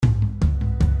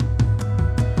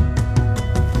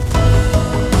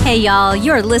Hey y'all,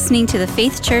 you're listening to the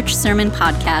Faith Church Sermon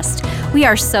Podcast. We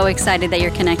are so excited that you're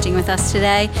connecting with us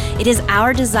today. It is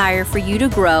our desire for you to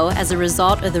grow as a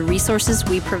result of the resources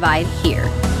we provide here.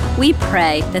 We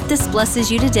pray that this blesses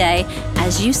you today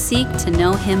as you seek to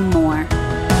know Him more.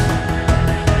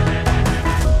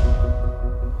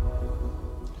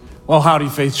 Well, howdy,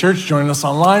 Faith Church. Joining us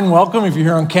online, welcome. If you're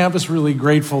here on campus, really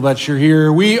grateful that you're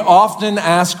here. We often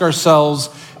ask ourselves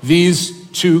these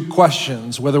two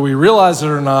questions, whether we realize it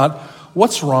or not.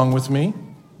 What's wrong with me?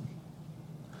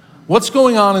 What's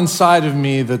going on inside of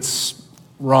me that's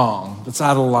wrong, that's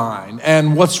out of line?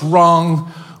 And what's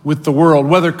wrong with the world?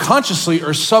 Whether consciously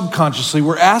or subconsciously,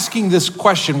 we're asking this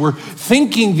question. We're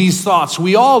thinking these thoughts.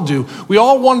 We all do. We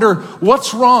all wonder,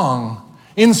 what's wrong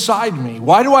inside me?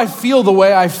 Why do I feel the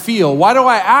way I feel? Why do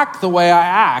I act the way I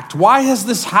act? Why has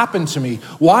this happened to me?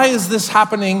 Why is this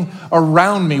happening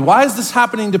around me? Why is this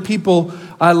happening to people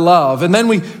I love? And then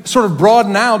we sort of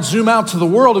broaden out, zoom out to the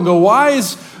world and go, why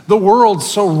is the world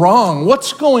so wrong?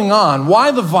 What's going on?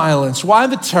 Why the violence? Why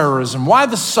the terrorism? Why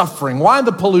the suffering? Why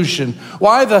the pollution?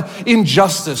 Why the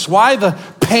injustice? Why the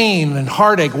pain and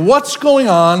heartache? What's going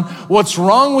on? What's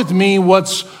wrong with me?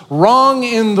 What's wrong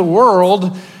in the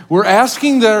world? We're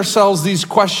asking ourselves these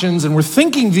questions and we're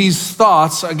thinking these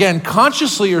thoughts, again,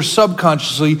 consciously or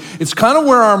subconsciously. It's kind of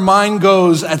where our mind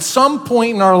goes at some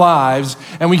point in our lives,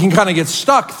 and we can kind of get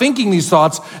stuck thinking these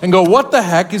thoughts and go, what the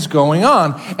heck is going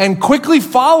on? And quickly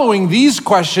following these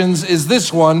questions is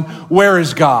this one: where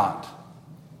is God?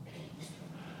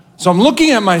 So I'm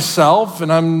looking at myself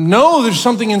and I know there's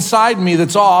something inside me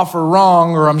that's off or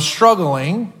wrong, or I'm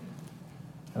struggling.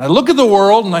 And I look at the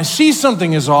world and I see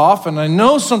something is off and I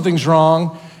know something's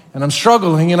wrong and I'm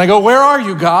struggling, and I go, where are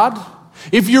you, God?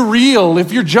 If you're real,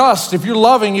 if you're just, if you're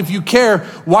loving, if you care,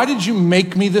 why did you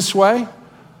make me this way?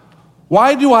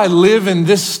 Why do I live in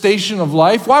this station of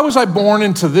life? Why was I born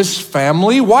into this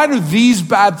family? Why do these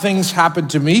bad things happen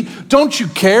to me? Don't you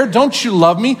care? Don't you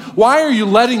love me? Why are you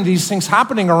letting these things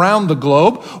happening around the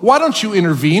globe? Why don't you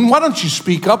intervene? Why don't you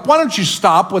speak up? Why don't you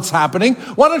stop what's happening?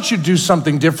 Why don't you do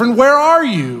something different? Where are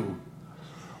you?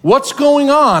 What's going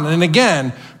on? And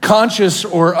again, conscious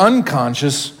or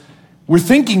unconscious, we're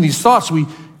thinking these thoughts. We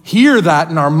hear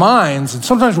that in our minds, and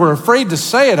sometimes we're afraid to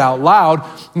say it out loud.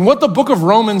 And what the book of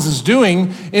Romans is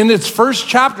doing in its first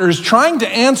chapter is trying to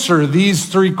answer these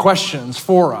three questions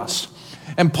for us.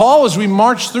 And Paul, as we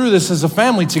march through this as a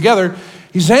family together,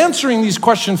 he's answering these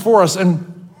questions for us,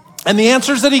 and the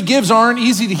answers that he gives aren't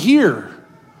easy to hear.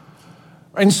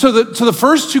 And so to the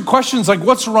first two questions, like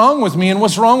what's wrong with me and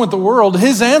what's wrong with the world,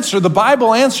 his answer, the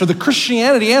Bible answer, the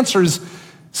Christianity answer is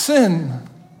sin.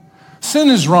 Sin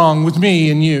is wrong with me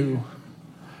and you.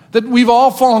 That we've all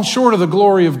fallen short of the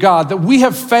glory of God. That we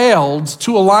have failed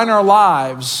to align our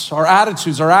lives, our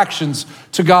attitudes, our actions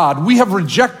to God. We have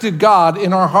rejected God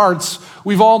in our hearts.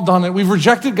 We've all done it. We've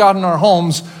rejected God in our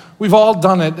homes. We've all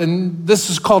done it. And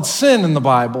this is called sin in the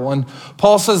Bible. And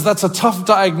Paul says that's a tough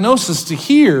diagnosis to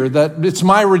hear, that it's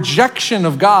my rejection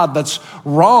of God that's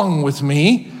wrong with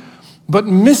me. But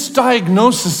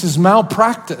misdiagnosis is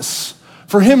malpractice.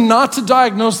 For him not to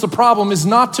diagnose the problem is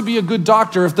not to be a good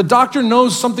doctor. If the doctor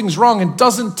knows something's wrong and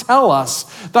doesn't tell us,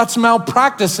 that's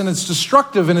malpractice, and it's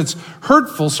destructive and it's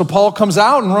hurtful. So Paul comes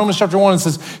out in Romans chapter 1 and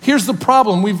says, here's the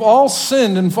problem. We've all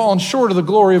sinned and fallen short of the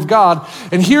glory of God.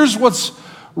 And here's what's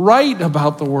right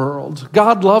about the world.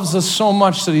 God loves us so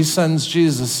much that he sends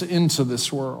Jesus into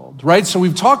this world, right? So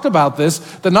we've talked about this,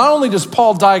 that not only does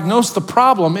Paul diagnose the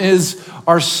problem is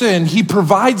our sin, he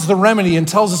provides the remedy and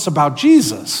tells us about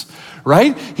Jesus.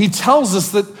 Right? He tells us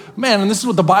that, man, and this is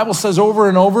what the Bible says over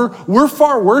and over, we're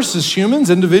far worse as humans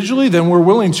individually than we're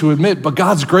willing to admit, but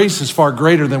God's grace is far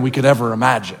greater than we could ever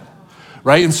imagine,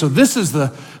 right? And so this is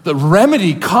the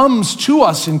remedy comes to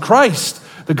us in Christ,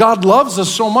 that God loves us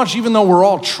so much, even though we're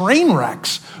all train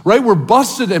wrecks, right? We're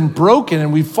busted and broken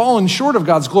and we've fallen short of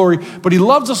God's glory, but he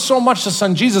loves us so much to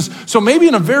send Jesus. So maybe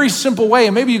in a very simple way,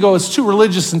 and maybe you go, it's too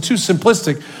religious and too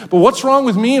simplistic, but what's wrong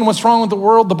with me and what's wrong with the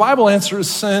world? The Bible answer is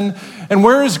sin. And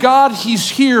where is God? He's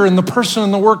here in the person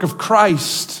and the work of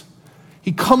Christ.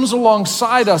 He comes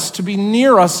alongside us to be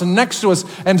near us and next to us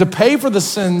and to pay for the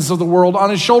sins of the world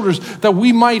on his shoulders that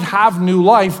we might have new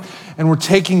life. And we're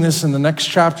taking this in the next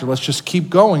chapter. Let's just keep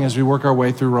going as we work our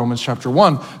way through Romans chapter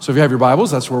 1. So if you have your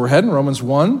Bibles, that's where we're heading, Romans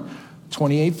 1,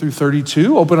 28 through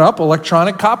 32. Open up,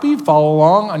 electronic copy, follow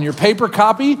along on your paper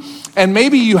copy. And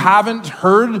maybe you haven't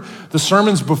heard the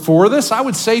sermons before this. I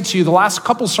would say to you, the last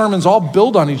couple sermons all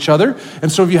build on each other.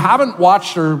 And so if you haven't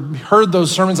watched or heard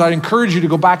those sermons, I'd encourage you to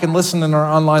go back and listen in our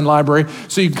online library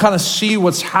so you can kind of see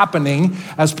what's happening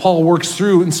as Paul works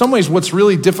through, in some ways, what's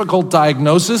really difficult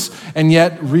diagnosis and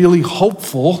yet really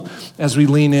hopeful as we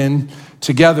lean in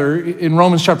together. In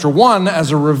Romans chapter 1,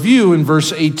 as a review in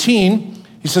verse 18,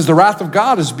 he says, the wrath of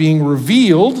God is being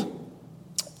revealed.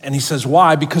 And he says,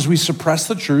 why? Because we suppress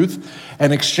the truth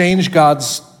and exchange God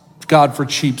for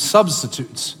cheap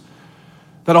substitutes.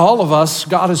 That all of us,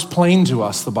 God is plain to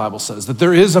us, the Bible says, that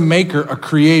there is a maker, a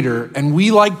creator, and we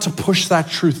like to push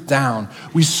that truth down.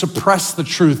 We suppress the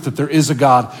truth that there is a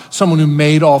God, someone who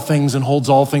made all things and holds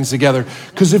all things together.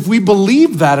 Because if we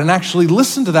believe that and actually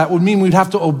listen to that, would mean we'd have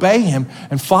to obey him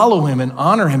and follow him and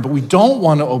honor him. But we don't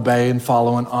want to obey and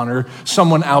follow and honor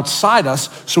someone outside us.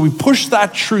 So we push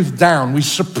that truth down. We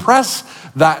suppress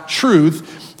that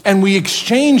truth and we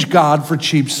exchange God for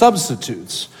cheap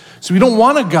substitutes. So we don't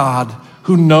want a God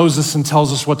who knows us and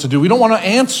tells us what to do. We don't want to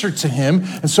answer to him,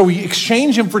 and so we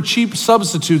exchange him for cheap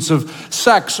substitutes of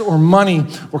sex or money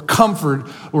or comfort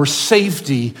or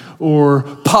safety or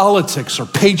politics or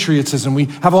patriotism. We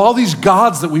have all these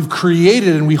gods that we've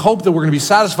created, and we hope that we're going to be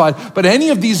satisfied, but any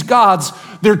of these gods,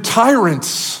 they're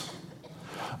tyrants.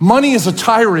 Money is a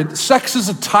tyrant. Sex is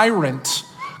a tyrant.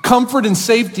 Comfort and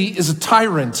safety is a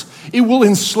tyrant. It will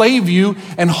enslave you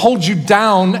and hold you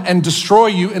down and destroy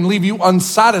you and leave you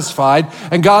unsatisfied.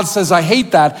 And God says, I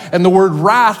hate that. And the word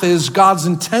wrath is God's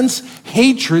intense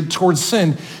hatred towards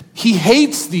sin. He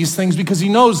hates these things because he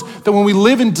knows that when we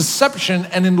live in deception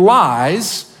and in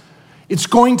lies, it's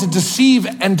going to deceive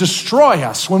and destroy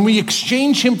us. When we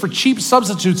exchange him for cheap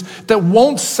substitutes that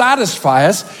won't satisfy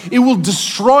us, it will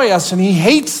destroy us, and he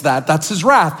hates that. That's his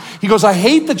wrath. He goes, I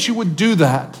hate that you would do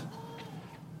that.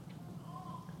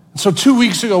 So 2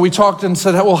 weeks ago, we talked and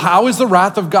said, well, how is the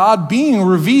wrath of God being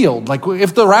revealed? Like,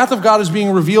 if the wrath of God is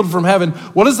being revealed from heaven,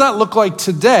 what does that look like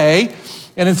today?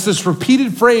 And it's this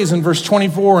repeated phrase in verse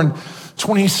 24 and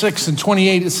 26 and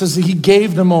 28, it says that he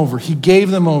gave them over, he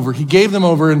gave them over, he gave them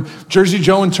over. And Jersey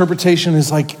Joe interpretation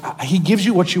is like, he gives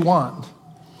you what you want.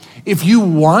 If you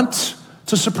want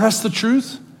to suppress the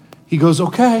truth, he goes,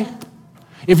 okay.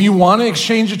 If you want to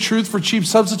exchange the truth for cheap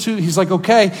substitute, he's like,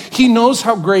 okay. He knows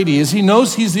how great he is. He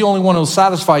knows he's the only one who'll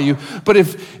satisfy you. But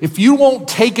if you won't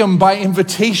take him by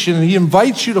invitation, and he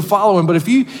invites you to follow him, but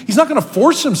he's not going to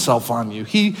force himself on you.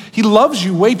 He loves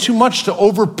you way too much to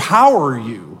overpower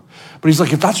you. But he's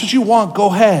like, if that's what you want, go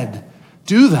ahead.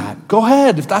 Do that. Go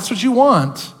ahead if that's what you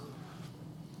want.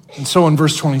 And so in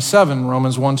verse 27,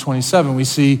 Romans 1:27, we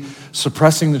see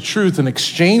suppressing the truth and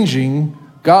exchanging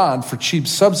God for cheap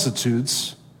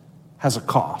substitutes has a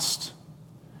cost.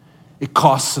 It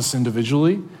costs us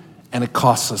individually and it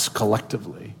costs us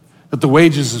collectively. That the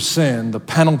wages of sin, the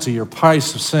penalty or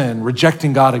price of sin,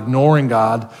 rejecting God, ignoring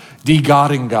God,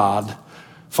 de-godding God,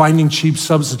 finding cheap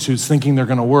substitutes, thinking they're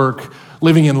going to work,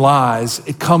 living in lies,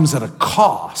 it comes at a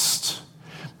cost.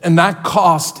 And that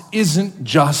cost isn't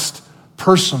just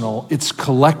personal, it's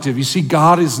collective. You see,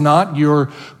 God is not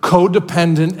your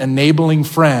codependent, enabling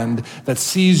friend that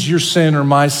sees your sin or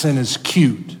my sin as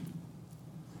cute.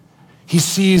 He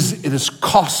sees it as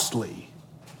costly,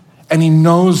 and he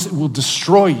knows it will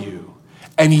destroy you,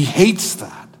 and he hates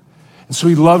that. And so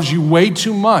he loves you way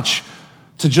too much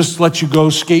to just let you go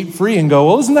skate free and go,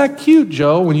 well, isn't that cute,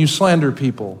 Joe, when you slander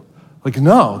people? Like,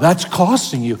 no, that's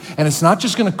costing you. And it's not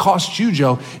just going to cost you,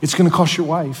 Joe. It's going to cost your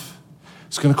wife.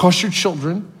 It's going to cost your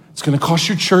children. It's going to cost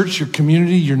your church, your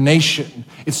community, your nation.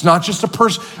 It's not just a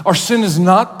person. Our sin is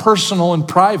not personal and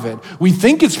private. We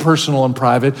think it's personal and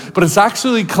private, but it's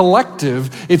actually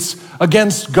collective. It's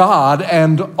against God,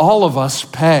 and all of us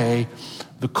pay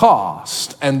the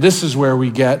cost. And this is where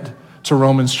we get to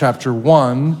Romans chapter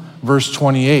 1, verse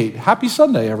 28. Happy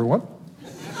Sunday, everyone.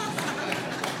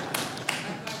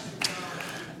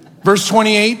 Verse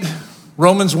 28,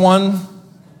 Romans 1,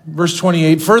 verse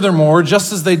 28. Furthermore,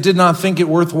 just as they did not think it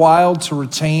worthwhile to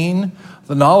retain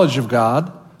the knowledge of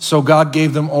God, so God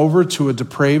gave them over to a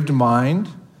depraved mind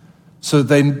so that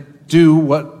they do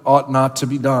what ought not to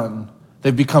be done.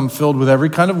 They've become filled with every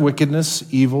kind of wickedness,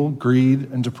 evil, greed,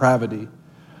 and depravity.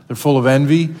 They're full of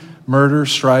envy, murder,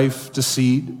 strife,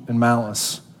 deceit, and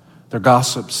malice. They're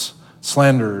gossips,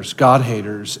 slanderers,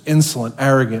 God-haters, insolent,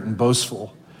 arrogant, and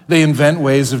boastful. They invent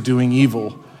ways of doing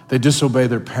evil. They disobey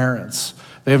their parents.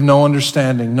 They have no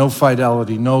understanding, no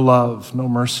fidelity, no love, no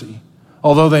mercy.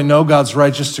 Although they know God's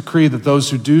righteous decree that those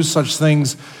who do such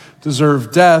things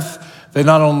deserve death, they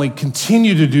not only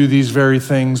continue to do these very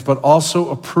things, but also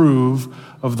approve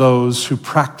of those who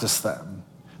practice them.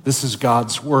 This is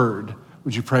God's word.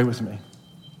 Would you pray with me?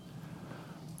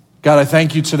 God, I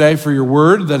thank you today for your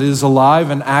word that is alive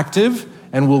and active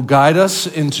and will guide us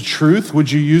into truth.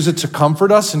 Would you use it to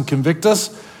comfort us and convict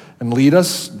us and lead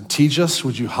us and teach us?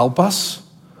 Would you help us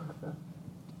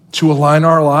to align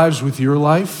our lives with your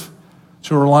life,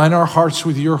 to align our hearts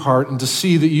with your heart, and to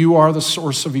see that you are the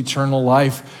source of eternal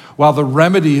life? While the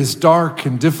remedy is dark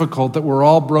and difficult, that we're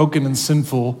all broken and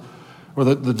sinful, or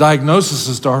the diagnosis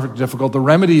is dark and difficult, the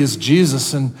remedy is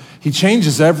Jesus, and he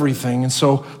changes everything. And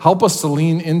so help us to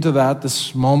lean into that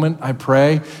this moment, I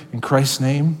pray, in Christ's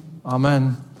name.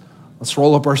 Amen. Let's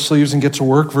roll up our sleeves and get to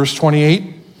work. Verse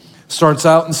 28 starts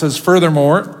out and says,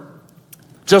 "Furthermore,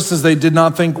 just as they did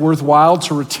not think worthwhile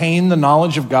to retain the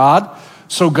knowledge of God,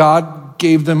 so God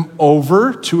gave them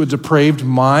over to a depraved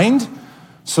mind,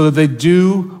 so that they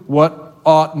do what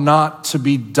ought not to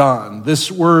be done."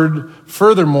 This word,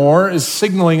 furthermore, is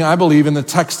signaling, I believe, in the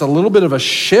text a little bit of a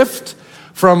shift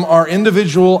from our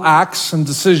individual acts and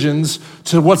decisions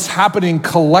to what's happening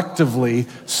collectively,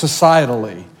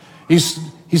 societally.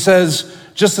 He says,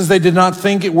 just as they did not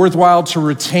think it worthwhile to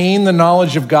retain the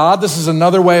knowledge of God. This is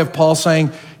another way of Paul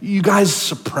saying, you guys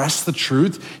suppress the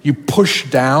truth. You push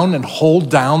down and hold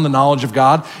down the knowledge of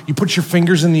God. You put your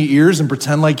fingers in the ears and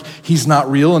pretend like he's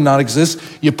not real and not exist.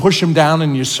 You push him down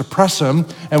and you suppress him.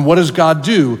 And what does God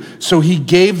do? So he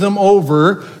gave them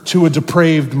over to a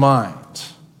depraved mind.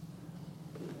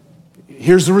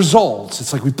 Here's the result.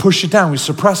 It's like we push it down, we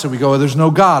suppress it. We go, there's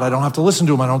no God. I don't have to listen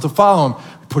to him. I don't have to follow him.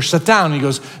 We push that down. And he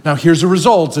goes, now here's the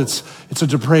result. It's a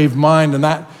depraved mind. And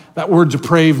that word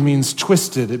depraved means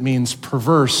twisted. It means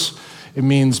perverse. It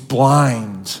means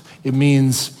blind. It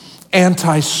means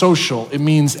antisocial. It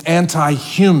means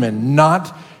anti-human,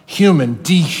 not human,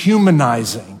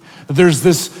 dehumanizing. There's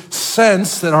this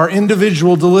sense that our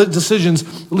individual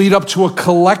decisions lead up to a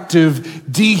collective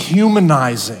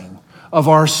dehumanizing of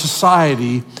our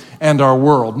society and our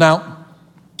world. Now,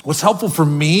 what's helpful for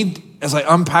me as I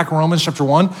unpack Romans chapter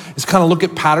 1 is kind of look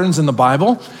at patterns in the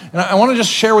Bible. And I want to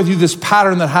just share with you this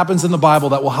pattern that happens in the Bible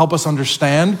that will help us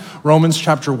understand Romans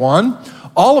chapter 1.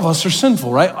 All of us are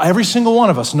sinful, right? Every single one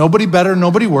of us. Nobody better,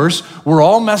 nobody worse. We're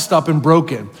all messed up and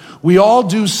broken. We all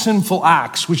do sinful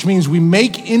acts, which means we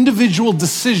make individual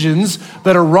decisions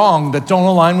that are wrong, that don't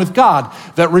align with God,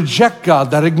 that reject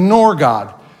God, that ignore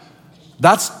God.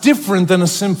 That's different than a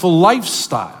sinful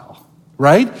lifestyle,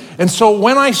 right? And so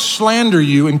when I slander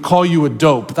you and call you a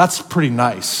dope, that's pretty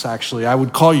nice, actually. I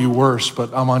would call you worse,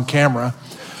 but I'm on camera.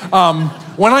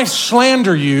 When I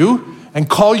slander you and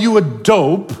call you a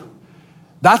dope,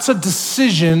 that's a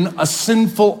decision, a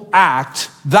sinful act.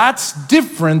 That's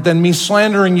different than me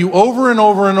slandering you over and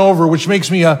over and over, which makes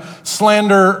me a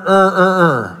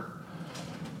slanderer.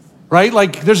 Right?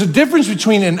 Like there's a difference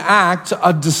between an act,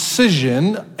 a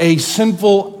decision, a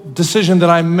sinful decision that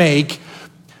I make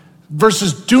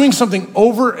versus doing something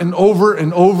over and over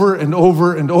and over and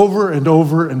over and over and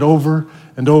over and over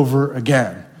and over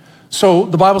again. So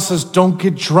the Bible says, don't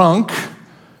get drunk.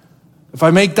 If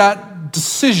I make that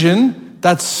decision,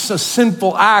 that's a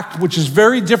sinful act, which is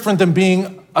very different than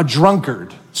being a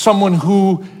drunkard, someone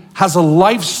who has a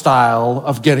lifestyle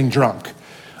of getting drunk.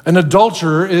 An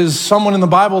adulterer is someone in the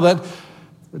Bible that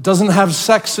doesn't have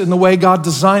sex in the way God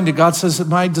designed it. God says that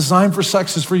my design for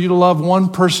sex is for you to love one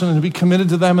person and to be committed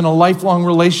to them in a lifelong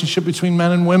relationship between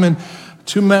men and women.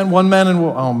 Two men, one man, and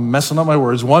I'm messing up my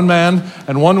words. One man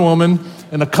and one woman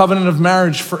in a covenant of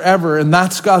marriage forever, and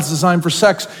that's God's design for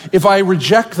sex. If I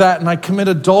reject that and I commit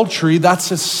adultery, that's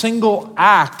a single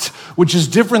act, which is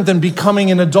different than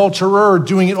becoming an adulterer,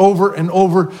 doing it over and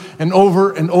over and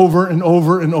over and over and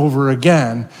over and over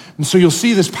again. And so you'll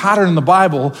see this pattern in the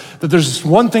Bible that there's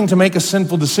one thing to make a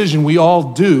sinful decision, we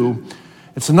all do.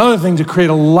 It's another thing to create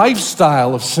a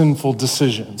lifestyle of sinful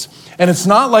decisions. And it's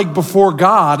not like before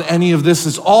God, any of this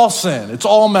is all sin. It's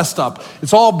all messed up.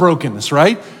 It's all brokenness,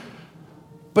 right?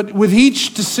 But with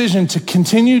each decision to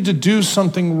continue to do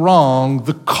something wrong,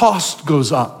 the cost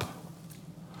goes up.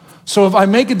 So if I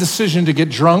make a decision to get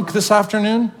drunk this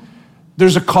afternoon,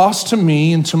 there's a cost to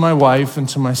me and to my wife and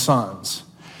to my sons.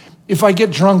 If I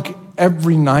get drunk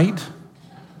every night,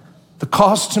 the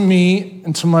cost to me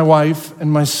and to my wife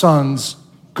and my sons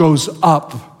goes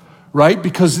up, right?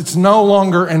 Because it's no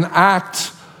longer an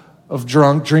act of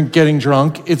getting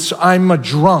drunk. It's I'm a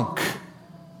drunk.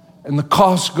 And the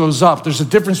cost goes up. There's a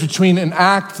difference between an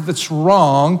act that's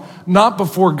wrong, not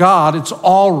before God, it's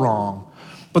all wrong.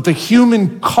 But the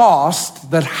human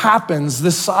cost that happens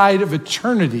this side of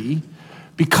eternity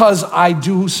because I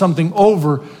do something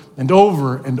over, and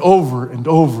over and over and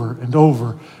over and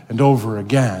over and over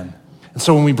again. And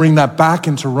so when we bring that back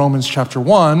into Romans chapter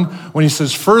 1, when he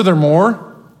says, furthermore,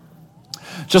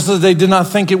 just as they did not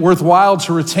think it worthwhile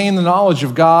to retain the knowledge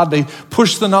of God, they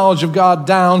pushed the knowledge of God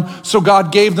down, so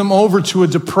God gave them over to a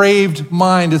depraved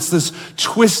mind. It's this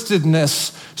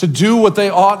twistedness to do what they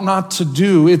ought not to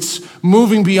do. It's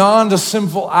moving beyond a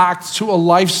sinful act to a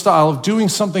lifestyle of doing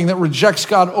something that rejects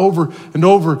God over and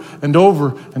over and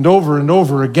over and over and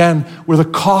over again, where the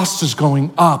cost is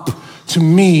going up to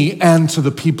me and to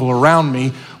the people around me,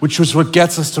 which was what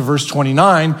gets us to verse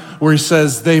 29, where he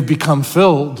says, they've become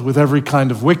filled with every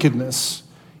kind of wickedness,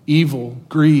 evil,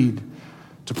 greed,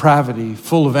 depravity,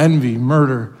 full of envy,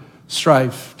 murder,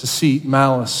 strife, deceit,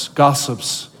 malice,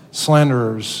 gossips,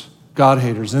 slanderers,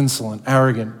 God-haters, insolent,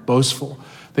 arrogant, boastful.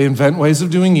 They invent ways of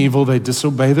doing evil. They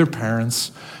disobey their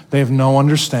parents. They have no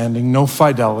understanding, no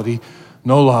fidelity,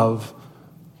 no love,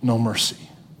 no mercy.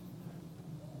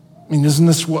 I mean, isn't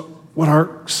this what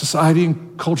our society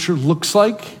and culture looks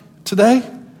like today,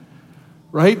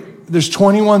 right? There's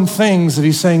 21 things that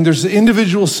he's saying. There's the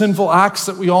individual sinful acts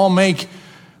that we all make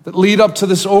that lead up to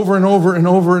this over and over and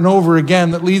over and over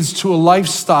again, that leads to a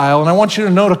lifestyle. And I want you to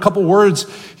note a couple words.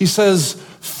 He says,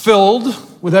 filled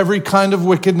with every kind of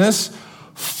wickedness,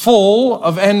 full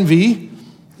of envy.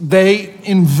 They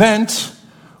invent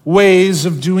ways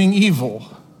of doing evil.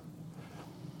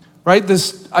 Right?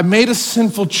 I made a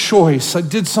sinful choice. I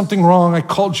did something wrong. I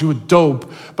called you a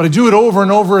dope. But I do it over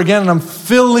and over again, and I'm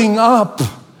filling up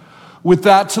with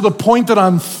that to the point that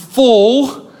I'm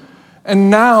full.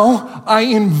 And now I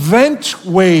invent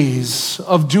ways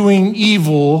of doing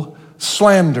evil,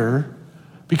 slander,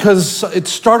 because it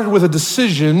started with a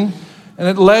decision and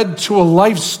it led to a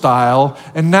lifestyle.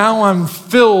 And now I'm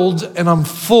filled and I'm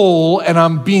full and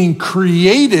I'm being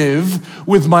creative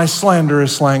with my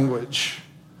slanderous language.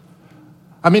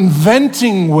 I'm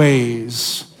inventing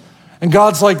ways. And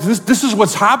God's like, this is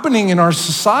what's happening in our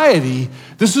society.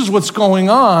 This is what's going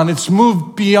on. It's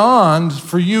moved beyond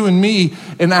for you and me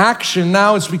in action.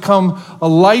 Now it's become a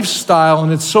lifestyle,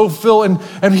 and it's so filled.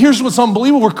 And here's what's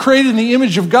unbelievable. We're created in the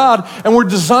image of God, and we're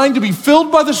designed to be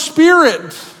filled by the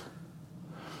Spirit,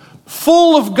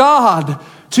 full of God,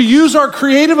 to use our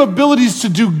creative abilities to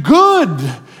do good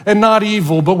and not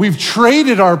evil. But we've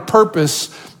traded our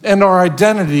purpose and our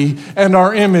identity and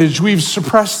our image. We've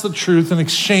suppressed the truth and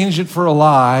exchanged it for a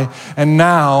lie. And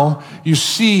now you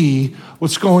see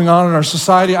what's going on in our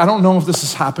society. I don't know if this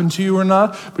has happened to you or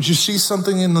not, but you see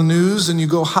something in the news and you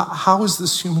go, how is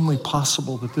this humanly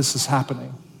possible that this is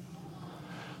happening?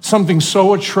 Something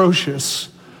so atrocious,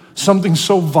 something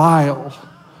so vile,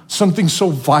 something so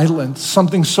violent,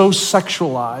 something so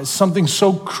sexualized, something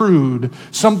so crude,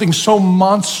 something so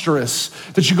monstrous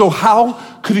that you go, how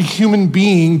could a human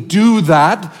being do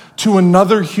that to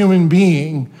another human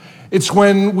being? It's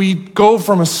when we go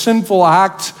from a sinful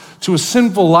act to a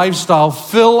sinful lifestyle,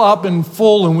 fill up and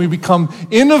full, and we become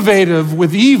innovative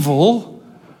with evil.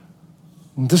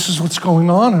 And this is what's going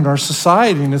on in our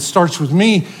society, and it starts with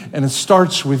me, and it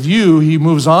starts with you. He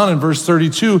moves on in verse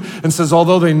 32 and says,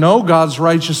 although they know God's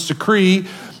righteous decree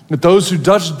that those who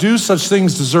do such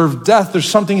things deserve death, there's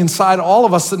something inside all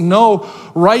of us that know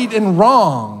right and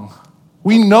wrong.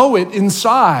 We know it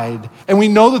inside, and we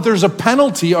know that there's a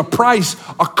penalty, a price,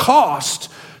 a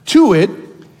cost to it.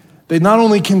 They not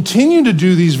only continue to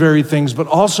do these very things, but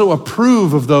also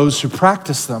approve of those who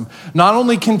practice them. Not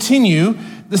only continue,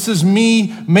 this is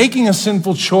me making a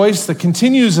sinful choice that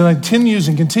continues and continues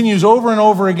and continues over and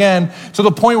over again to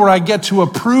the point where I get to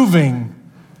approving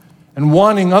and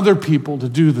wanting other people to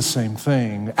do the same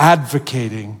thing,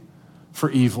 advocating for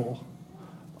evil,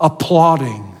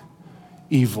 applauding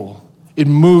evil. It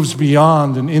moves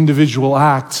beyond an individual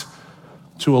act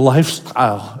to a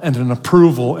lifestyle and an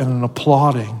approval and an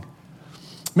applauding.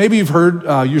 Maybe you've heard,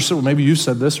 maybe you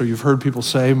said this, or you've heard people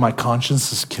say, my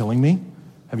conscience is killing me.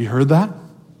 Have you heard that?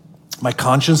 My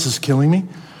conscience is killing me,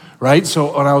 right?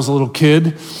 So when I was a little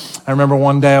kid, I remember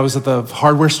one day I was at the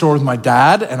hardware store with my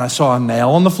dad and I saw a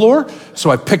nail on the floor. So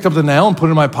I picked up the nail and put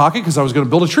it in my pocket because I was going to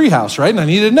build a tree house, right? And I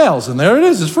needed nails, and there it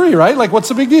is. It's free, right? Like, what's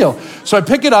the big deal? So I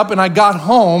pick it up and I got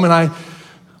home and I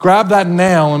grabbed that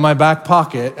nail in my back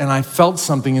pocket and I felt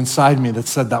something inside me that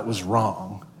said that was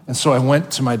wrong. And so I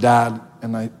went to my dad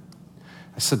and I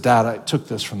said, Dad, I took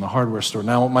this from the hardware store.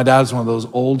 Now, my dad's one of those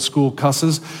old school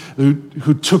cusses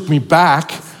who took me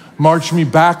back, marched me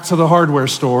back to the hardware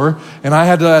store, and I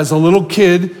had to, as a little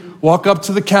kid, walk up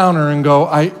to the counter and go,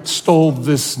 I stole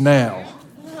this nail.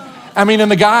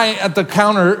 And the guy at the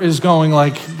counter is going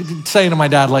like, saying to my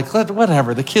dad, like,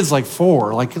 whatever, the kid's like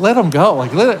 4, like, let him go.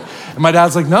 And my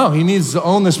dad's like, no, he needs to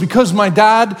own this, because my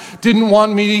dad didn't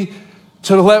want me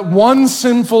to let one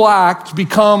sinful act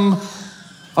become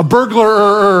a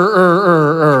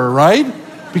burglar, right?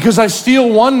 Because I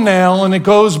steal one nail and it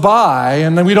goes by,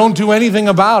 and then we don't do anything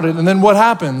about it. And then what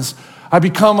happens? I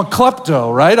become a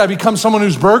klepto, right? I become someone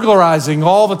who's burglarizing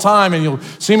all the time, and you'll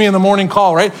see me in the morning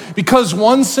call, right? Because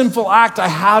one sinful act, I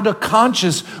had a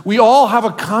conscience. We all have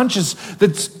a conscience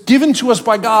that's given to us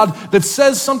by God that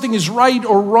says something is right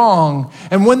or wrong.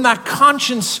 And when that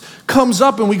conscience comes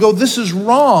up and we go, this is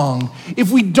wrong,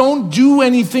 if we don't do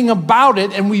anything about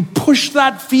it and we push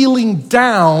that feeling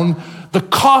down, the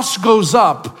cost goes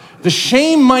up. The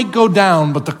shame might go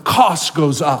down, but the cost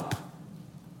goes up.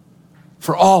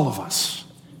 For all of us,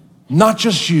 not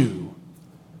just you.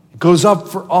 It goes up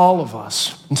for all of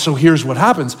us. And so here's what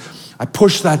happens. I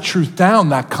push that truth down,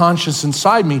 that conscience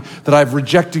inside me that I've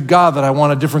rejected God, that I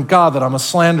want a different God, that I'm a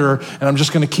slanderer, and I'm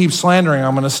just going to keep slandering,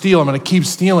 I'm going to steal, I'm going to keep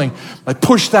stealing. I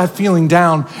push that feeling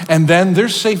down, and then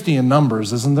there's safety in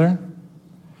numbers, isn't there?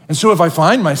 And so if I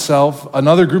find myself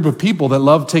another group of people that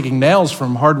love taking nails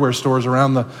from hardware stores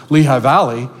around the Lehigh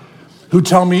Valley who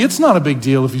tell me it's not a big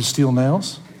deal if you steal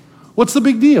nails. What's the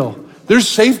big deal? There's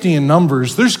safety in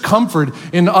numbers. There's comfort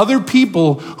in other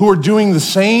people who are doing the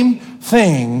same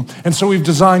thing. And so we've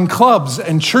designed clubs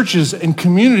and churches and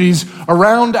communities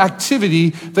around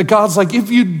activity that God's like,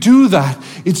 if you do that,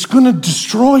 it's going to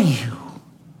destroy you.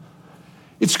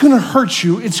 It's going to hurt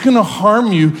you. It's going to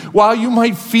harm you. While you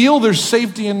might feel there's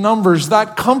safety in numbers,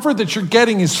 that comfort that you're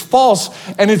getting is false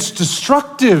and it's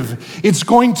destructive. It's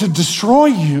going to destroy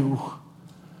you.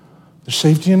 There's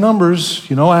safety in numbers.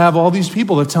 I have all these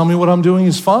people that tell me what I'm doing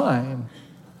is fine,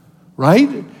 right?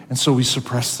 And so we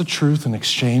suppress the truth and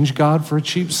exchange God for a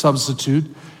cheap substitute.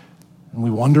 And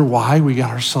we wonder why we got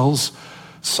ourselves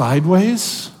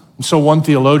sideways. And so one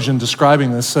theologian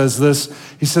describing this says this.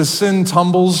 He says, sin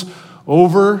tumbles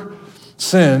over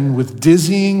sin with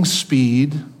dizzying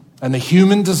speed, and the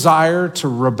human desire to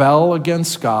rebel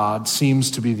against God seems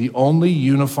to be the only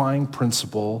unifying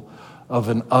principle of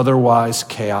an otherwise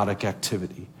chaotic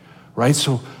activity, right?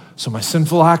 So my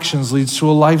sinful actions leads to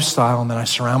a lifestyle, and then I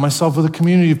surround myself with a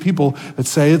community of people that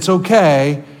say it's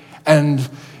okay, and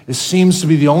it seems to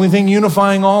be the only thing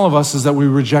unifying all of us is that we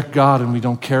reject God and we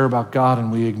don't care about God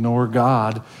and we ignore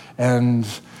God, and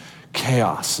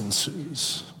chaos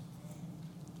ensues.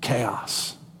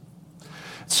 Chaos.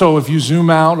 So if you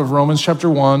zoom out of Romans chapter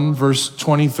 1, verse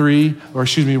 18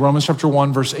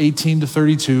 to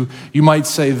 32, you might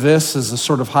say this as a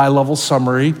sort of high-level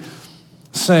summary.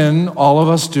 Sin, all of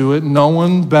us do it. No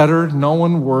one better, no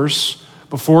one worse.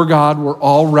 Before God, we're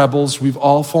all rebels. We've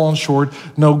all fallen short.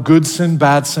 No good sin,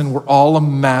 bad sin. We're all a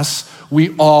mess.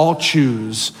 We all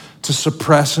choose to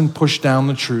suppress and push down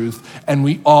the truth, and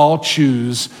we all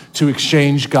choose to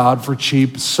exchange God for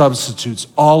cheap substitutes.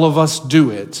 All of us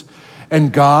do it.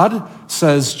 And God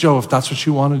says, Joe, if that's what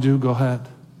you want to do, go ahead.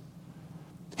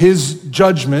 His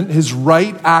judgment, his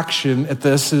right action at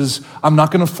this is, I'm not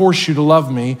going to force you to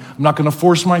love me. I'm not going to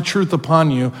force my truth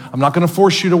upon you. I'm not going to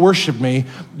force you to worship me.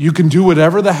 You can do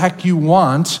whatever the heck you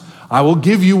want. I will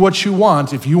give you what you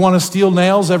want. If you want to steal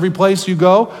nails every place you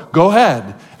go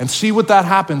ahead and see what that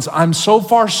happens. I'm so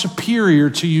far superior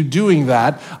to you doing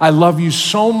that. I love you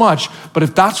so much. But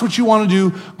if that's what you want to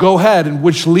do, go ahead, and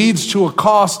which leads to a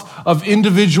cost of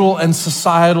individual and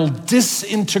societal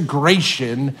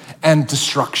disintegration and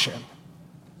destruction.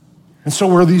 And so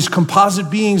we're these composite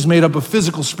beings made up of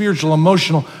physical, spiritual,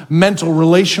 emotional, mental,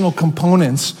 relational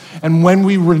components. And when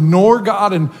we ignore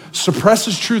God and suppress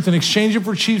his truth and exchange it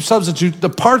for cheap substitute, the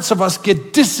parts of us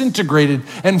get disintegrated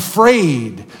and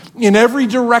frayed in every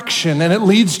direction, and it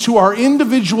leads to our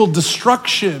individual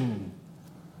destruction.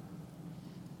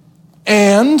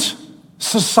 And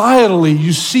societally,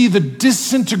 you see the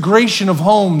disintegration of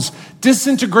homes,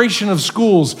 disintegration of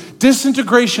schools,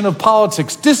 disintegration of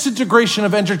politics, disintegration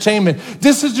of entertainment,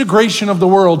 disintegration of the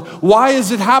world. Why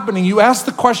is it happening? You ask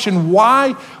the question,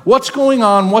 why? What's going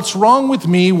on? What's wrong with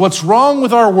me? What's wrong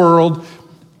with our world?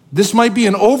 This might be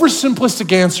an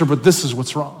oversimplistic answer, but this is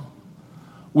what's wrong.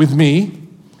 With me,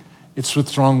 it's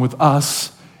what's wrong with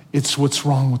us. It's what's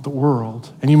wrong with the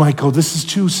world. And you might go, this is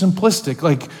too simplistic.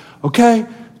 Like, okay,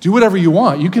 do whatever you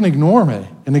want. You can ignore me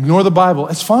and ignore the Bible.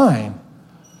 It's fine.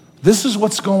 This is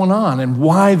what's going on and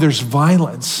why there's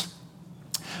violence.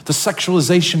 The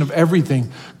sexualization of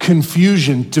everything,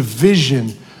 confusion, division,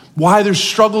 why there's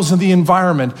struggles in the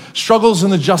environment, struggles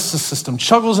in the justice system,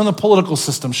 struggles in the political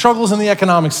system, struggles in the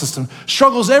economic system,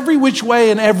 struggles every which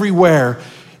way and everywhere.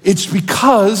 It's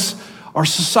because our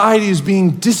society is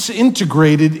being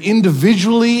disintegrated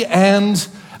individually and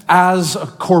as a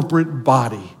corporate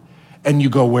body. And you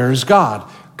go, where is God?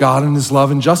 God in his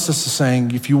love and justice is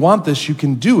saying, if you want this, you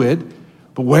can do it.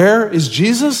 But where is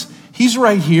Jesus? He's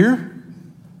right here.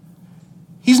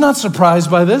 He's not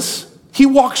surprised by this. He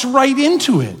walks right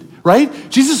into it, right?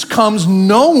 Jesus comes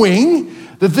knowing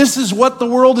that this is what the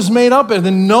world is made up of,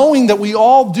 and knowing that we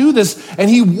all do this, and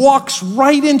he walks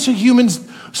right into human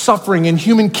suffering and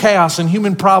human chaos and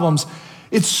human problems.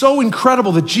 It's so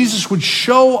incredible that Jesus would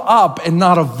show up and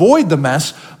not avoid the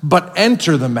mess, but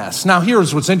enter the mess. Now,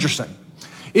 here's what's interesting.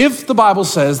 If the Bible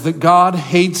says that God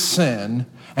hates sin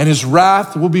and his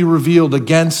wrath will be revealed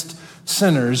against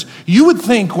sinners, you would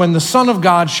think when the Son of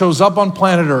God shows up on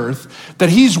planet Earth that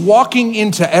he's walking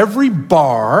into every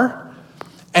bar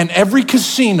and every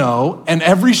casino and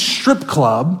every strip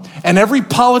club and every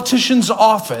politician's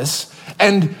office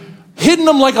and hitting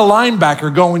them like a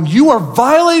linebacker going, you are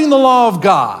violating the law of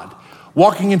God.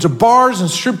 Walking into bars and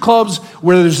strip clubs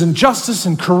where there's injustice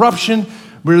and corruption,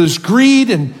 where there's greed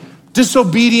and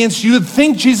disobedience. You would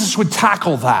think Jesus would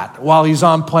tackle that while he's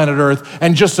on planet Earth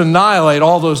and just annihilate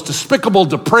all those despicable,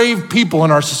 depraved people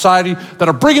in our society that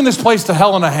are bringing this place to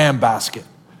hell in a handbasket.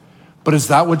 But is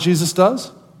that what Jesus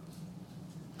does?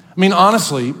 I mean,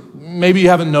 honestly, maybe you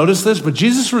haven't noticed this, but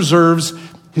Jesus reserves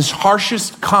his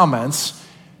harshest comments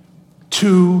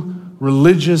to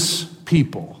religious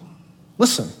people.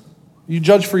 Listen, you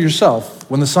judge for yourself.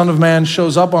 When the Son of Man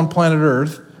shows up on planet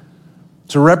Earth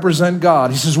to represent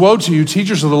God, he says, woe to you,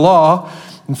 teachers of the law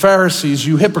and Pharisees,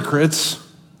 you hypocrites.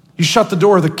 You shut the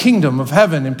door of the kingdom of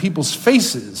heaven in people's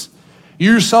faces.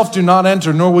 You yourself do not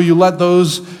enter, nor will you let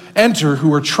those enter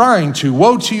who are trying to.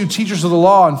 Woe to you, teachers of the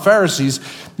law and Pharisees,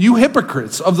 you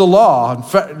hypocrites of the law.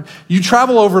 You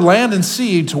travel over land and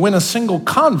sea to win a single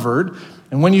convert,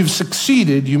 and when you've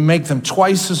succeeded, you make them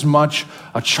twice as much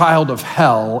a child of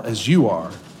hell as you are.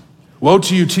 Woe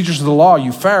to you, teachers of the law,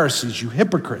 you Pharisees, you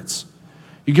hypocrites.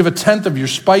 You give a tenth of your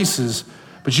spices,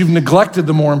 but you've neglected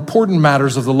the more important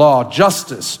matters of the law,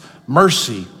 justice,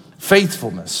 mercy,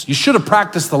 faithfulness. You should have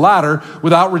practiced the latter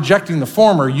without rejecting the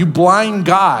former. You blind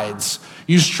guides.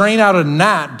 You strain out a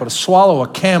gnat, but swallow a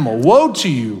camel. Woe to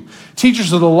you,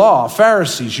 teachers of the law,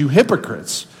 Pharisees, you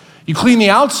hypocrites. You clean the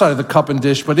outside of the cup and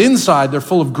dish, but inside they're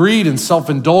full of greed and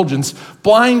self-indulgence.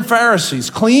 Blind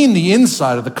Pharisees, clean the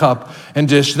inside of the cup and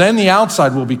dish, then the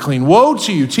outside will be clean. Woe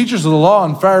to you, teachers of the law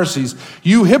and Pharisees,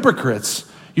 you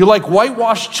hypocrites. You like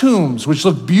whitewashed tombs, which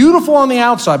look beautiful on the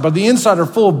outside, but the inside are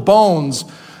full of bones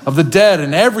of the dead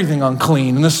and everything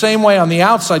unclean. In the same way, on the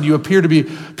outside, you appear to be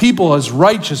people as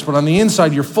righteous, but on the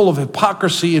inside, you're full of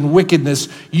hypocrisy and wickedness.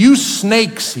 You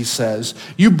snakes, he says,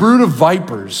 you brood of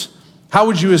vipers. How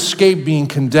would you escape being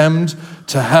condemned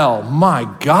to hell? My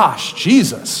gosh,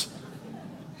 Jesus.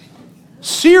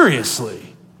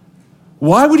 Seriously.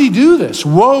 Why would he do this?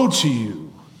 Woe to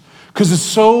you. Because it's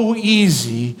so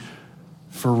easy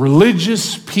for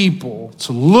religious people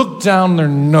to look down their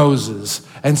noses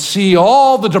and see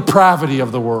all the depravity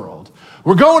of the world.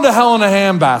 We're going to hell in a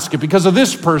handbasket because of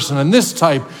this person and this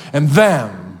type and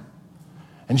them.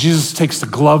 And Jesus takes the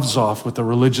gloves off with the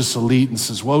religious elite and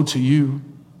says, woe to you.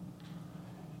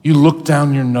 You look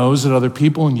down your nose at other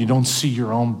people and you don't see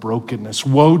your own brokenness.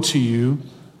 Woe to you.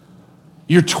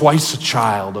 You're twice a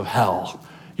child of hell.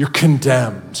 You're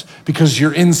condemned because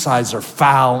your insides are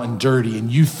foul and dirty,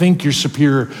 and you think you're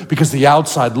superior because the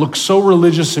outside looks so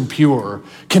religious and pure,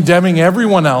 condemning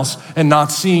everyone else and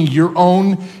not seeing your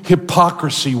own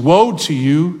hypocrisy. Woe to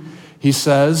you, he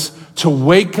says, to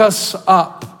wake us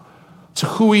up to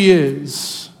who he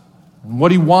is and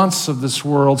what he wants of this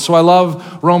world. So I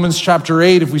love Romans chapter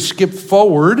 8. If we skip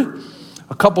forward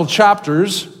a couple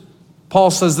chapters, Paul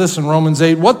says this in Romans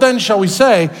 8, what then shall we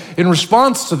say in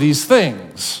response to these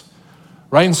things?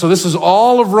 Right? And so this is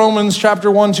all of Romans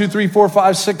chapter 1, 2, 3, 4,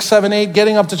 5, 6, 7, 8,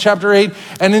 getting up to chapter 8.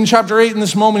 And in chapter 8, in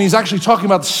this moment, he's actually talking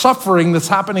about suffering that's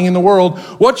happening in the world.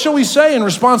 What shall we say in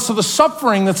response to the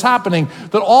suffering that's happening?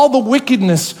 That all the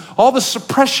wickedness, all the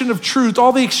suppression of truth,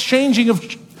 all the exchanging of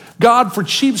God for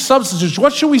cheap substitutes.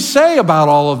 What should we say about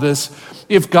all of this?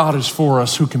 If God is for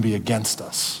us, who can be against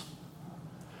us?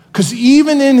 Because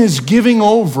even in his giving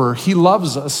over, he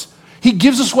loves us. He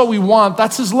gives us what we want.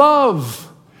 That's his love.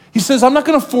 He says, I'm not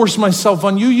going to force myself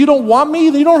on you. You don't want me?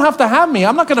 You don't have to have me.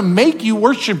 I'm not going to make you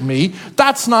worship me.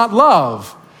 That's not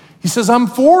love. He says, I'm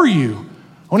for you.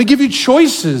 I want to give you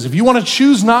choices. If you want to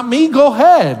choose not me, go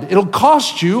ahead. It'll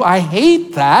cost you. I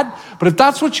hate that. But if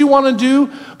that's what you want to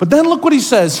do, but then look what he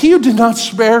says. He who did not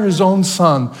spare his own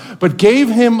son, but gave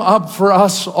him up for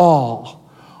us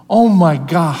all. Oh my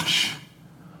gosh.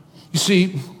 You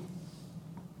see,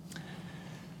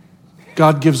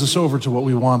 God gives us over to what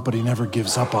we want, but he never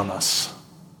gives up on us.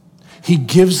 He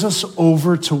gives us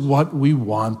over to what we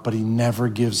want, but he never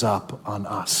gives up on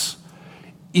us.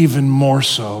 Even more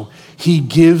so, he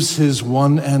gives his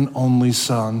one and only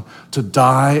Son to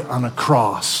die on a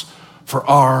cross for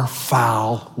our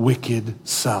foul, wicked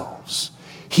selves.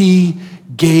 He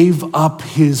gave up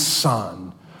his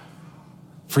Son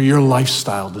for your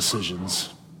lifestyle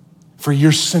decisions, for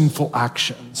your sinful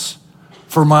actions,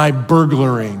 for my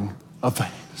burglaring of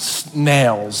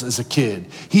nails as a kid.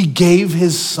 He gave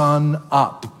his Son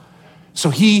up. So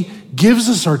he gives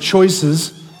us our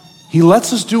choices. He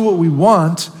lets us do what we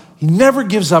want. He never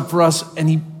gives up for us, and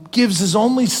he gives his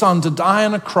only Son to die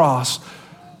on a cross,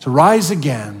 to rise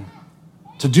again,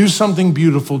 to do something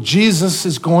beautiful. Jesus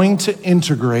is going to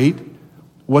integrate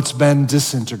what's been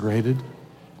disintegrated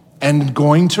and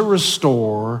going to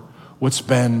restore what's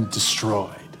been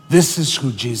destroyed. This is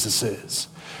who Jesus is.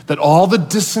 That all the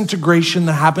disintegration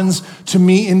that happens to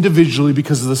me individually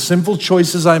because of the sinful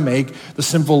choices I make, the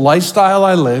sinful lifestyle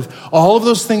I live, all of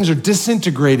those things are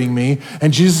disintegrating me.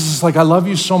 And Jesus is like, I love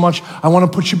you so much, I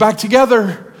want to put you back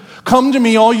together. Come to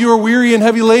me, all you are weary and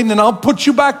heavy laden, and I'll put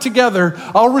you back together.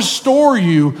 I'll restore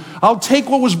you. I'll take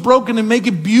what was broken and make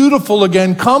it beautiful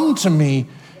again. Come to me.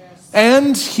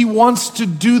 And he wants to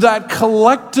do that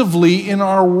collectively in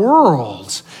our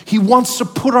world. He wants to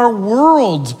put our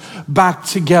world back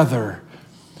together.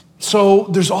 So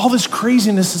there's all this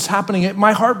craziness that's happening.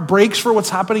 My heart breaks for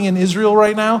what's happening in Israel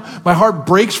right now. My heart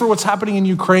breaks for what's happening in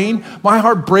Ukraine. My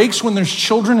heart breaks when there's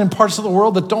children in parts of the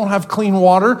world that don't have clean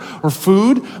water or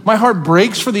food. My heart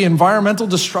breaks for the environmental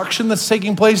destruction that's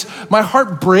taking place. My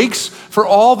heart breaks for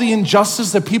all the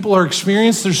injustice that people are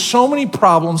experiencing. There's so many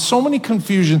problems, so many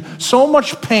confusion, so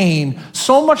much pain,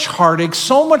 so much heartache,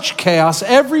 so much chaos,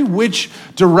 every which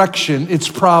direction it's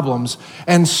problems.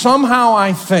 And somehow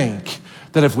I think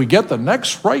that if we get the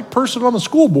next right person on the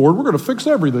school board, we're going to fix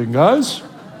everything, guys.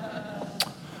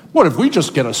 What if we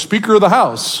just get a Speaker of the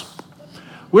House?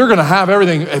 We're going to have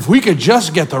everything. If we could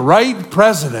just get the right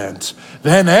president,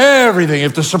 then everything,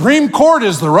 if the Supreme Court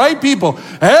is the right people,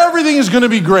 everything is going to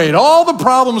be great. All the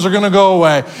problems are going to go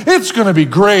away. It's going to be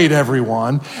great,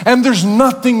 everyone. And there's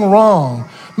nothing wrong.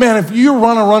 Man, if you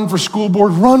want to run for school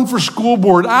board, run for school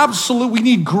board. Absolutely. We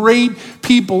need great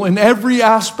people in every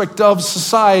aspect of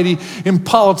society, in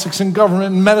politics, in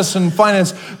government, in medicine, in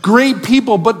finance. Great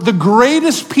people, but the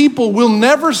greatest people will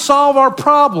never solve our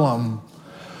problem.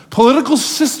 Political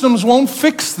systems won't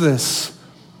fix this.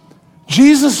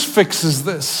 Jesus fixes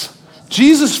this.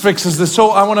 Jesus fixes this.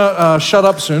 So I want to shut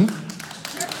up soon.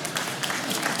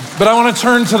 But I want to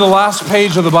turn to the last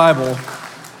page of the Bible.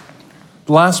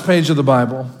 The last page of the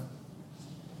Bible.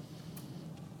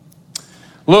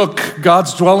 Look,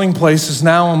 God's dwelling place is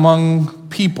now among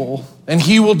people, and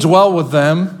he will dwell with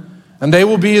them, and they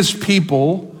will be his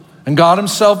people, and God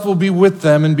himself will be with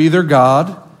them and be their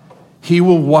God. He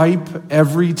will wipe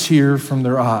every tear from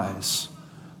their eyes.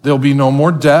 There'll be no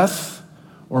more death,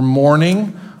 or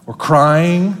mourning, or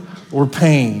crying, or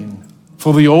pain,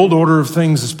 for the old order of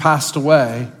things has passed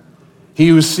away. He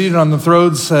who was seated on the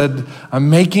throne said, I'm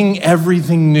making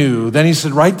everything new. Then he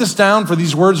said, write this down, for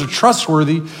these words are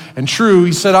trustworthy and true.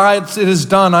 He said, it is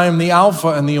done. I am the Alpha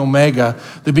and the Omega,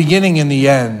 the beginning and the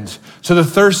end. To the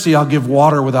thirsty, I'll give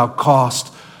water without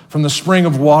cost from the spring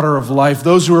of water of life.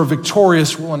 Those who are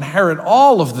victorious will inherit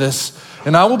all of this,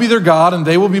 and I will be their God, and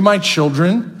they will be my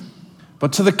children.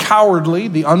 But to the cowardly,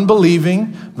 the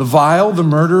unbelieving, the vile, the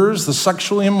murderers, the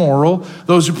sexually immoral,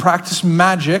 those who practice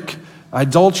magic,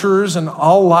 adulterers, and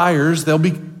all liars, they'll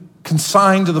be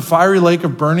consigned to the fiery lake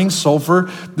of burning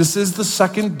sulfur. This is the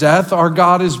second death. Our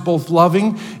God is both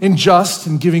loving and just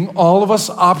and giving all of us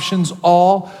options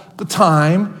all the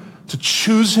time to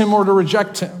choose him or to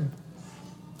reject him.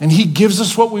 And he gives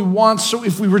us what we want. So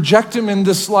if we reject him in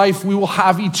this life, we will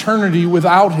have eternity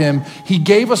without him. He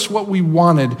gave us what we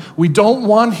wanted. We don't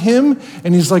want him.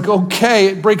 And he's like, okay,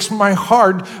 it breaks my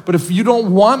heart, but if you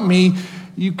don't want me,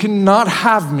 you cannot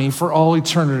have me for all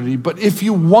eternity. But if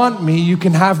you want me, you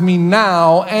can have me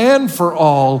now and for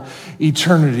all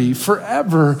eternity,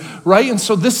 forever, right? And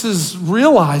so this is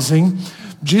realizing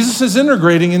Jesus is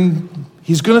integrating, and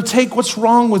he's going to take what's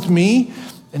wrong with me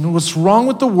and what's wrong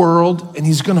with the world, and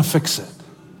he's going to fix it.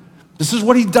 This is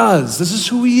what he does. This is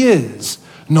who he is.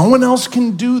 No one else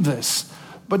can do this.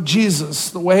 But Jesus,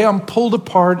 the way I'm pulled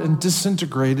apart and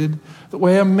disintegrated, the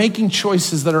way I'm making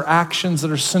choices that are actions that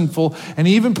are sinful, and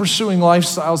even pursuing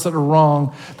lifestyles that are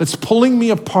wrong, that's pulling me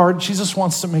apart, Jesus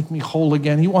wants to make me whole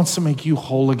again. He wants to make you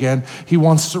whole again. He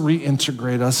wants to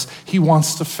reintegrate us. He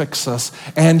wants to fix us.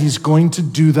 And he's going to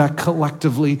do that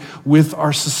collectively with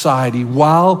our society.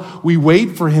 While we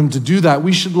wait for him to do that,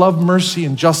 we should love mercy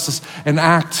and justice and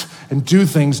act and do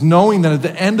things, knowing that at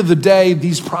the end of the day,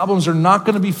 these problems are not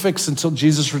going to be fixed until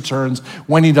Jesus returns.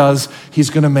 When he does, he's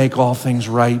going to make all things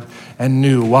right and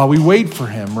new while we wait for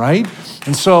him, right?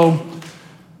 And so,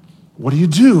 what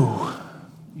do?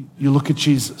 You look at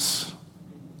Jesus.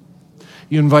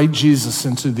 You invite Jesus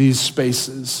into these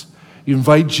spaces. You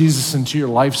invite Jesus into your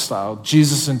lifestyle,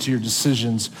 Jesus into your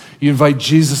decisions. You invite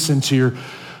Jesus into your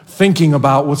thinking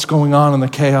about what's going on in the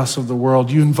chaos of the world.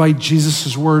 You invite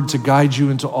Jesus' word to guide you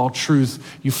into all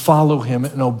truth. You follow him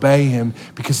and obey him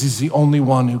because he's the only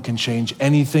one who can change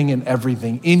anything and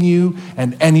everything in you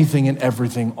and anything and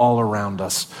everything all around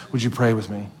us. Would you pray with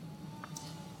me?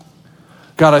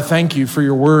 God, I thank you for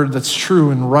your word that's true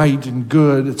and right and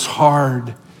good. It's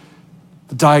hard.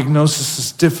 The diagnosis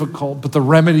is difficult, but the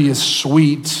remedy is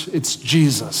sweet. It's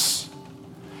Jesus.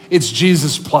 It's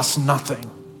Jesus plus nothing.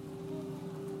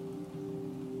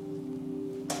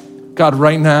 God,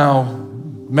 right now,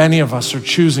 many of us are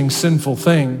choosing sinful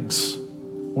things.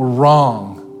 We're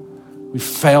wrong. We've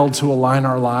failed to align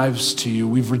our lives to you.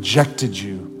 We've rejected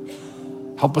you.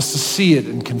 Help us to see it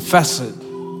and confess it.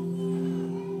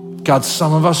 God,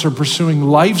 some of us are pursuing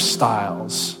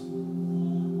lifestyles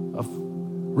of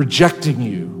rejecting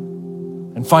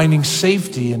you and finding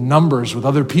safety in numbers with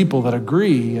other people that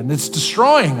agree, and it's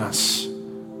destroying us.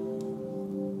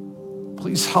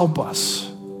 Please help us.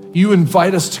 You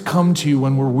invite us to come to you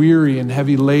when we're weary and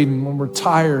heavy laden, when we're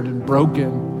tired and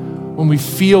broken, when we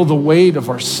feel the weight of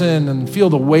our sin and feel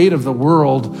the weight of the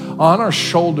world on our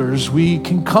shoulders. We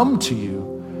can come to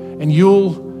you and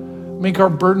you'll make our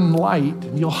burden light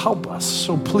and you'll help us.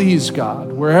 So please,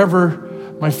 God, wherever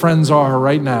my friends are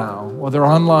right now, whether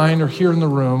online or here in the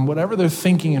room, whatever they're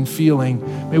thinking and feeling,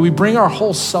 may we bring our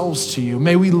whole selves to you.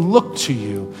 May we look to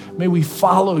you. May we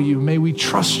follow you. May we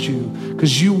trust you,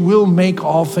 because you will make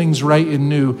all things right and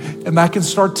new. And that can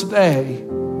start today,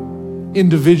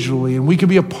 individually. And we can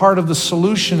be a part of the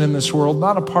solution in this world,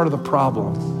 not a part of the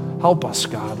problem. Help us,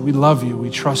 God. We love you.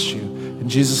 We trust you. In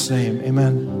Jesus' name,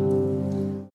 amen.